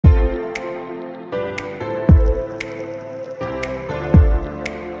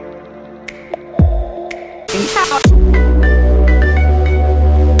Hey,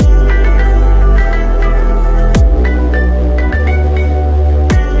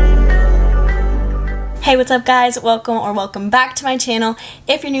 what's up guys? Welcome back to my channel.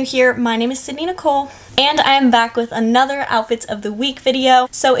 If you're new here, my name is Sydney Nicole, and I am back with another Outfits of the Week video.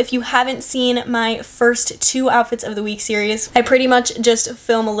 So if you haven't seen my first 2 Outfits of the Week series, I pretty much just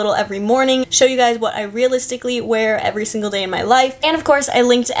film a little every morning, show you guys what I realistically wear every single day in my life, and of course I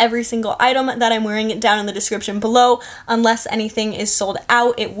linked every single item that I'm wearing down in the description below. Unless anything is sold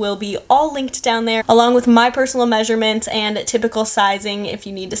out, it will be all linked down there, along with my personal measurements and typical sizing if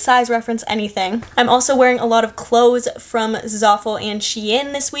you need to size reference anything. I'm also wearing a lot of clothes from Zaful and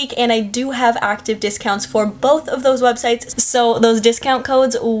Shein this week, and I do have active discounts for both of those websites, so those discount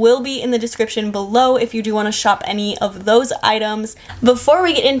codes will be in the description below if you do want to shop any of those items. Before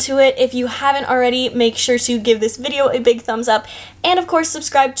we get into it, if you haven't already, make sure to give this video a big thumbs up, and of course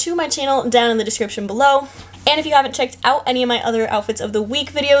subscribe to my channel down in the description below. And if you haven't checked out any of my other Outfits of the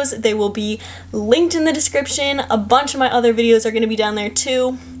Week videos, they will be linked in the description. A bunch of my other videos are going to be down there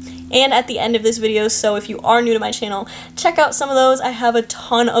too, and at the end of this video, so if you are new to my channel, check out some of those. I have a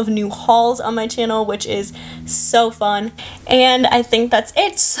ton of new hauls on my channel, which is so fun. And I think that's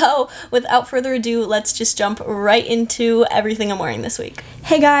it, so without further ado, let's just jump right into everything I'm wearing this week.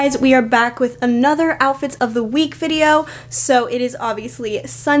 Hey guys, we are back with another Outfits of the Week video. So it is obviously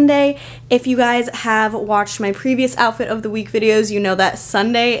Sunday. If you guys have watched my previous Outfit of the Week videos, you know that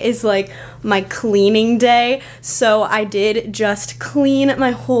Sunday is like my cleaning day. So I did just clean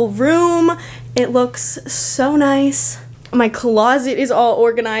my whole room. It looks so nice. My closet is all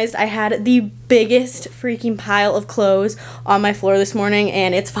organized. I had the biggest freaking pile of clothes on my floor this morning,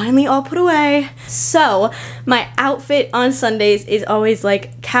 and it's finally all put away. So my outfit on Sundays is always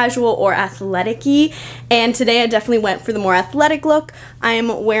like casual or athletic-y, and today I definitely went for the more athletic look. I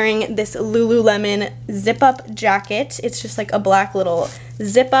am wearing this Lululemon zip-up jacket. It's just like a black little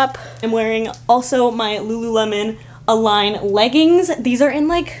zip-up. I'm wearing also my Lululemon Align leggings. These are in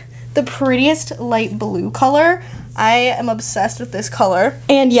like the prettiest light blue color. I am obsessed with this color.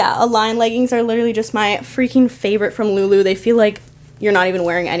 And yeah, Align leggings are literally just my freaking favorite from Lulu. They feel like you're not even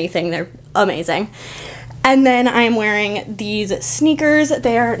wearing anything. They're amazing. And then I'm wearing these sneakers.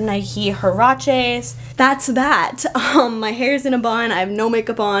 They are Nike Huaraches. That's that. My hair's in a bun. I have no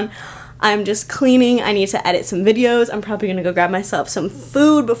makeup on. I'm just cleaning. I need to edit some videos. I'm probably gonna go grab myself some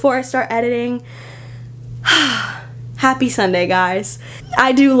food before I start editing. Happy Sunday, guys.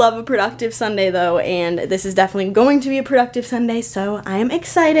 I do love a productive Sunday though, and this is definitely going to be a productive Sunday, so I am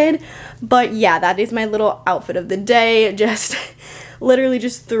excited. But yeah, that is my little outfit of the day. Just literally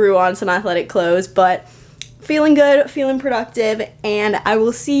just threw on some athletic clothes, but feeling good, feeling productive, and I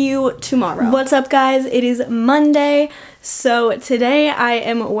will see you tomorrow. What's up guys? It is Monday. So today I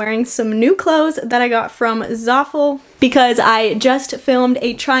am wearing some new clothes that I got from Zaful because I just filmed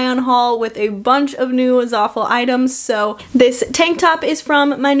a try-on haul with a bunch of new Zaful items. So this tank top is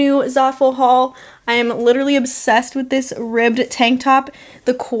from my new Zaful haul. I am literally obsessed with this ribbed tank top.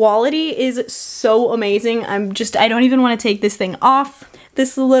 The quality is so amazing. I don't even want to take this thing off.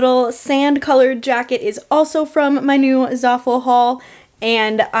 This little sand-colored jacket is also from my new Zaful haul.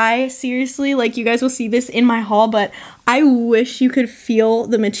 And I seriously, like, you guys will see this in my haul, but I wish you could feel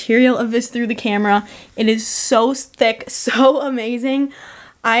the material of this through the camera. It is so thick, so amazing.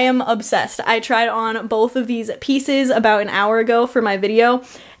 I am obsessed. I tried on both of these pieces about an hour ago for my video,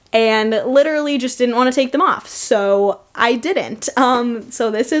 and literally just didn't want to take them off, so I didn't.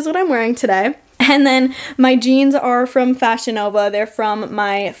 So this is what I'm wearing today. And then my jeans are from Fashion Nova. They're from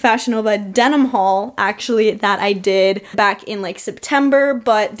my Fashion Nova denim haul, actually, that I did back in like September,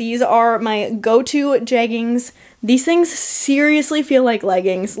 but these are my go-to jeggings. These things seriously feel like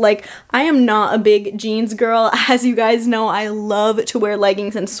leggings. Like, I am not a big jeans girl. As you guys know, I love to wear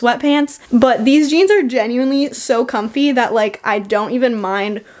leggings and sweatpants, but these jeans are genuinely so comfy that like I don't even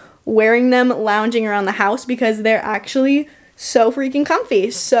mind wearing them lounging around the house because they're actually so freaking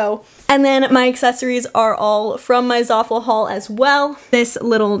comfy. So, and then my accessories are all from my Zaful haul as well. This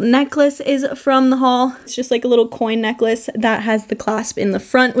little necklace is from the haul. It's just like a little coin necklace that has the clasp in the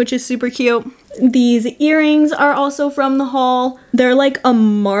front, which is super cute. These earrings are also from the haul. They're like a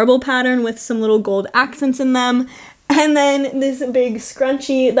marble pattern with some little gold accents in them. And then this big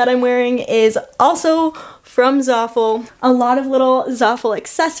scrunchie that I'm wearing is also from Zaful. A lot of little Zaful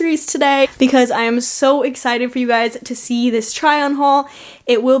accessories today because I am so excited for you guys to see this try-on haul.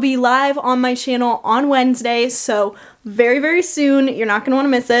 It will be live on my channel on Wednesday, so very, very soon. You're not going to want to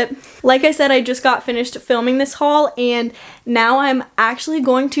miss it. Like I said, I just got finished filming this haul, and now I'm actually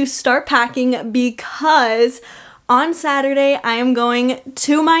going to start packing because on Saturday I am going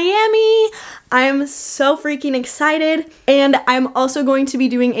to Miami. I am so freaking excited, and I'm also going to be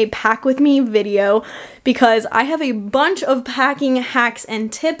doing a pack with me video because I have a bunch of packing hacks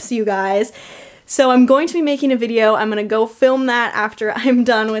and tips, you guys. So I'm going to be making a video. I'm gonna go film that after I'm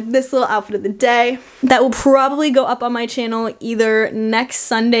done with this little outfit of the day. That will probably go up on my channel either next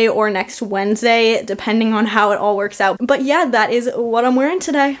Sunday or next Wednesday, depending on how it all works out. But yeah, that is what I'm wearing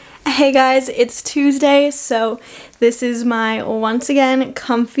today. Hey guys, it's Tuesday, so this is my, once again,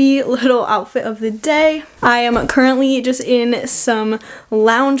 comfy little outfit of the day. I am currently just in some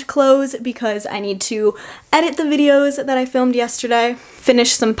lounge clothes because I need to edit the videos that I filmed yesterday,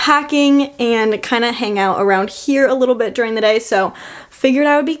 finish some packing, and kind of hang out around here a little bit during the day, so figured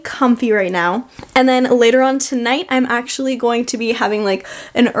I would be comfy right now. And then later on tonight, I'm actually going to be having like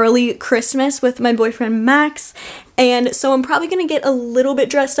an early Christmas with my boyfriend Max. And so I'm probably gonna get a little bit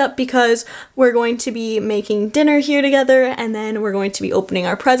dressed up because we're going to be making dinner here together, and then we're going to be opening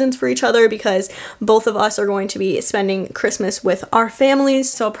our presents for each other because both of us are going to be spending Christmas with our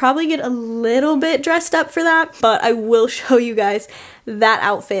families. So I'll probably get a little bit dressed up for that, but I will show you guys that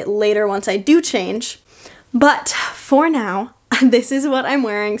outfit later once I do change. But for now, this is what I'm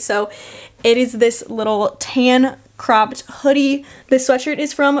wearing. So it is this little tan cropped hoodie. This sweatshirt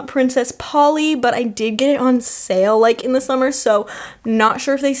is from Princess Polly, but I did get it on sale like in the summer, so not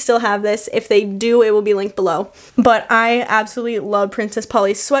sure if they still have this. If they do, it will be linked below. But I absolutely love Princess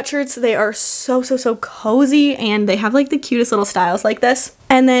Polly's sweatshirts. They are so cozy, and they have like the cutest little styles like this.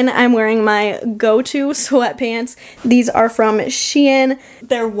 And then I'm wearing my go-to sweatpants. These are from Shein.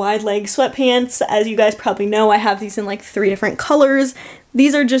 They're wide leg sweatpants. As you guys probably know, I have these in like 3 different colors.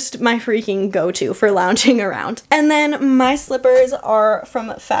 These are just my freaking go-to for lounging around. And then my slippers are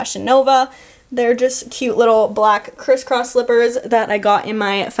from Fashion Nova. They're just cute little black crisscross slippers that I got in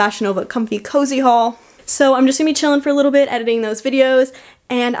my Fashion Nova Comfy Cozy haul. So I'm just gonna be chilling for a little bit, editing those videos,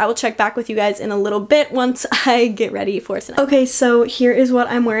 and I will check back with you guys in a little bit once I get ready for tonight. Okay, so here is what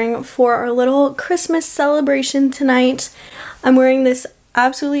I'm wearing for our little Christmas celebration tonight. I'm wearing this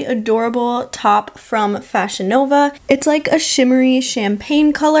absolutely adorable top from Fashion Nova. It's like a shimmery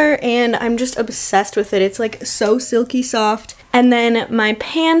champagne color, and I'm just obsessed with it. It's like so silky soft. And then my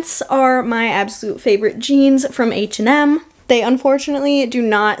pants are my absolute favorite jeans from H&M. They unfortunately do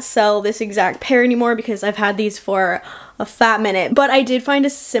not sell this exact pair anymore because I've had these for a fat minute, but I did find a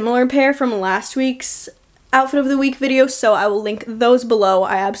similar pair from last week's outfit of the week video, so I will link those below.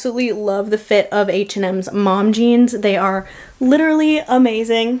 I absolutely love the fit of H&M's mom jeans. They are literally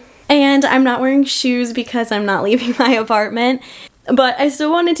amazing. And I'm not wearing shoes because I'm not leaving my apartment, but I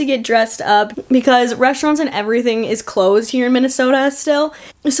still wanted to get dressed up because restaurants and everything is closed here in Minnesota still.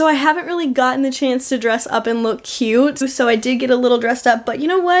 So I haven't really gotten the chance to dress up and look cute. So I did get a little dressed up, but you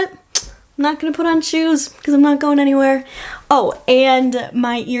know what? I'm not gonna put on shoes because I'm not going anywhere. Oh, and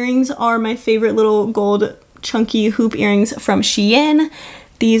my earrings are my favorite little gold chunky hoop earrings from Shein.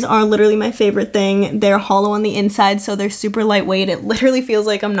 These are literally my favorite thing. They're hollow on the inside, so they're super lightweight. It literally feels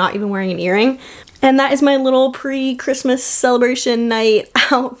like I'm not even wearing an earring. And that is my little pre-Christmas celebration night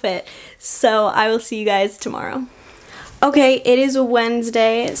outfit. So I will see you guys tomorrow. Okay, it is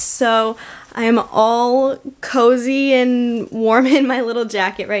Wednesday, so I am all cozy and warm in my little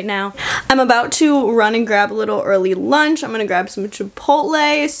jacket right now. I'm about to run and grab a little early lunch. I'm gonna grab some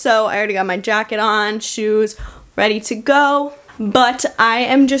Chipotle, so I already got my jacket on, shoes, ready to go. But I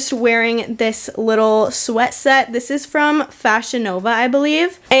am just wearing this little sweat set. This is from Fashion Nova, I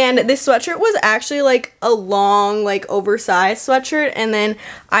believe. And this sweatshirt was actually like a long, like oversized sweatshirt, and then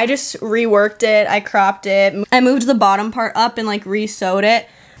I just reworked it, I cropped it. I moved the bottom part up and like re-sewed it.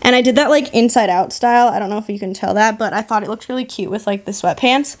 And I did that like inside out style. I don't know if you can tell that, but I thought it looked really cute with like the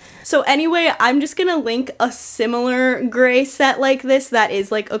sweatpants. So anyway, I'm just gonna link a similar gray set like this that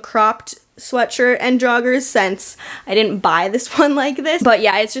is like a cropped sweatshirt and joggers, since I didn't buy this one like this. But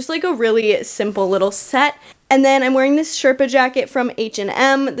yeah, it's just like a really simple little set. And then I'm wearing this Sherpa jacket from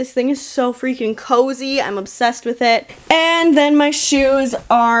H&M. This thing is so freaking cozy. I'm obsessed with it. And then my shoes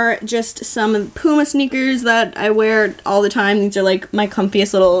are just some Puma sneakers that I wear all the time. These are like my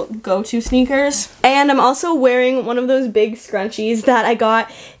comfiest little go-to sneakers. And I'm also wearing one of those big scrunchies that I got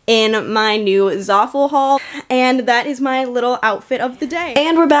in my new Zoffel haul. And that is my little outfit of the day.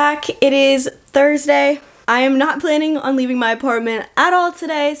 And we're back. It is Thursday. I am not planning on leaving my apartment at all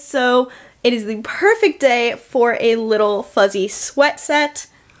today, so it is the perfect day for a little fuzzy sweat set.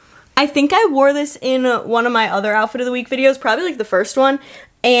 I think I wore this in one of my other outfit of the week videos, probably like the first one,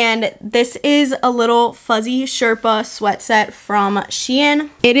 And this is a little fuzzy Sherpa sweat set from Shein.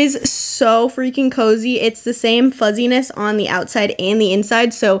 It is so freaking cozy. It's the same fuzziness on the outside and the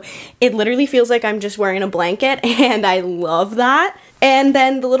inside, so it literally feels like I'm just wearing a blanket, and I love that. And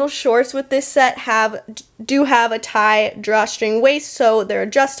then the little shorts with this set do have a tie drawstring waist, so they're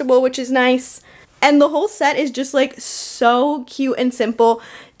adjustable, which is nice. And the whole set is just like so cute and simple.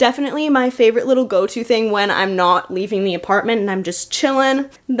 Definitely my favorite little go-to thing when I'm not leaving the apartment and I'm just chilling.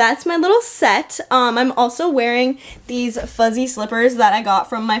 That's my little set. I'm also wearing these fuzzy slippers that I got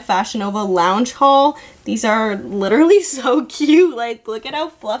from my Fashion Nova lounge haul. These are literally so cute. Like, look at how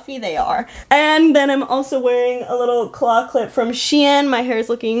fluffy they are. And then I'm also wearing a little claw clip from Shein. My hair is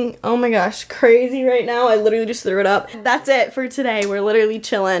looking, oh my gosh, crazy right now. I literally just threw it up. That's it for today. We're literally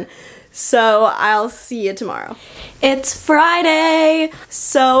chilling. So I'll see you tomorrow. It's Friday,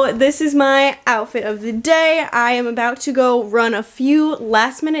 so this is my outfit of the day. I am about to go run a few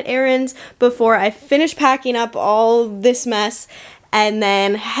last minute errands before I finish packing up all this mess and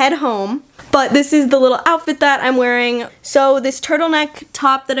then head home. But this is the little outfit that I'm wearing. So this turtleneck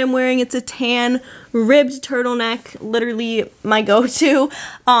top that I'm wearing, it's a tan ribbed turtleneck, literally my go-to.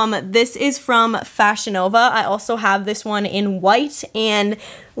 This is from Fashion Nova. I also have this one in white, and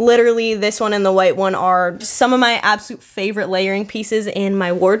literally this one and the white one are some of my absolute favorite layering pieces in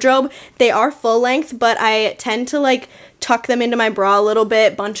my wardrobe. They are full length, but I tend to like tuck them into my bra a little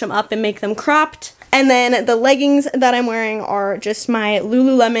bit, bunch them up and make them cropped. And then the leggings that I'm wearing are just my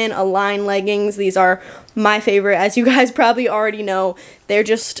Lululemon Align leggings. These are my favorite, as you guys probably already know. They're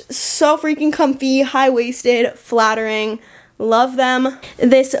just so freaking comfy, high-waisted, flattering. Love them.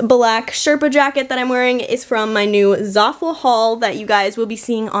 This black Sherpa jacket that I'm wearing is from my new Zaful haul that you guys will be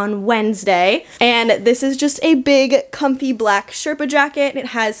seeing on Wednesday. And this is just a big, comfy black Sherpa jacket. It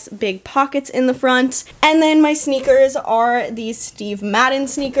has big pockets in the front. And then my sneakers are these Steve Madden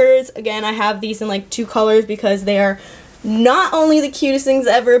sneakers. Again, I have these in like 2 colors because they are not only the cutest things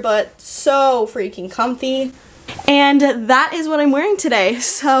ever, but so freaking comfy. And that is what I'm wearing today.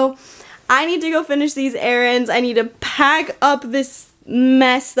 So I need to go finish these errands. I need to pack up this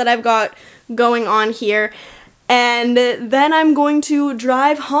mess that I've got going on here. And then I'm going to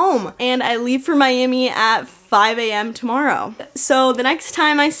drive home. And I leave for Miami at 5 a.m. tomorrow. So the next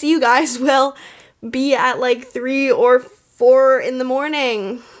time I see you guys will be at like 3 or 4 in the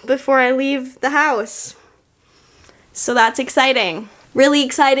morning before I leave the house. So that's exciting. Really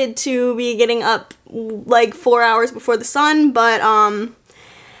excited to be getting up like 4 hours before the sun, but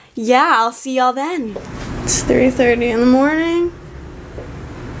yeah, I'll see y'all then. It's 3:30 in the morning.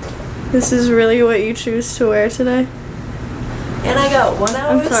 This is really what you choose to wear today? And I got 1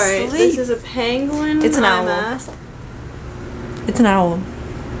 hour I'm sorry, sleep. this is a penguin. It's an owl. Mask. It's an owl.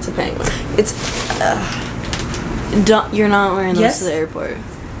 It's a penguin. It's, You're not wearing those to the airport.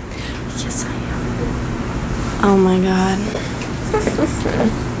 Yes, I am. Oh my god.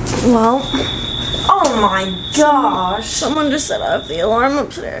 Well, oh my gosh. someone just set off the alarm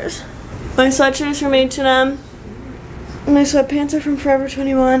upstairs. My sweatshirts from H&M. My sweatpants are from Forever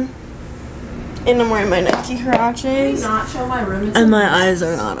 21. And I'm wearing my Nike Huaraches. Can you not show my room? And my eyes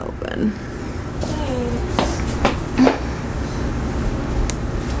are not open.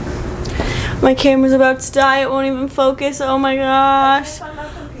 My camera's about to die. It won't even focus. Oh my gosh.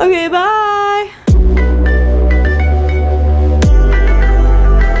 Okay, bye.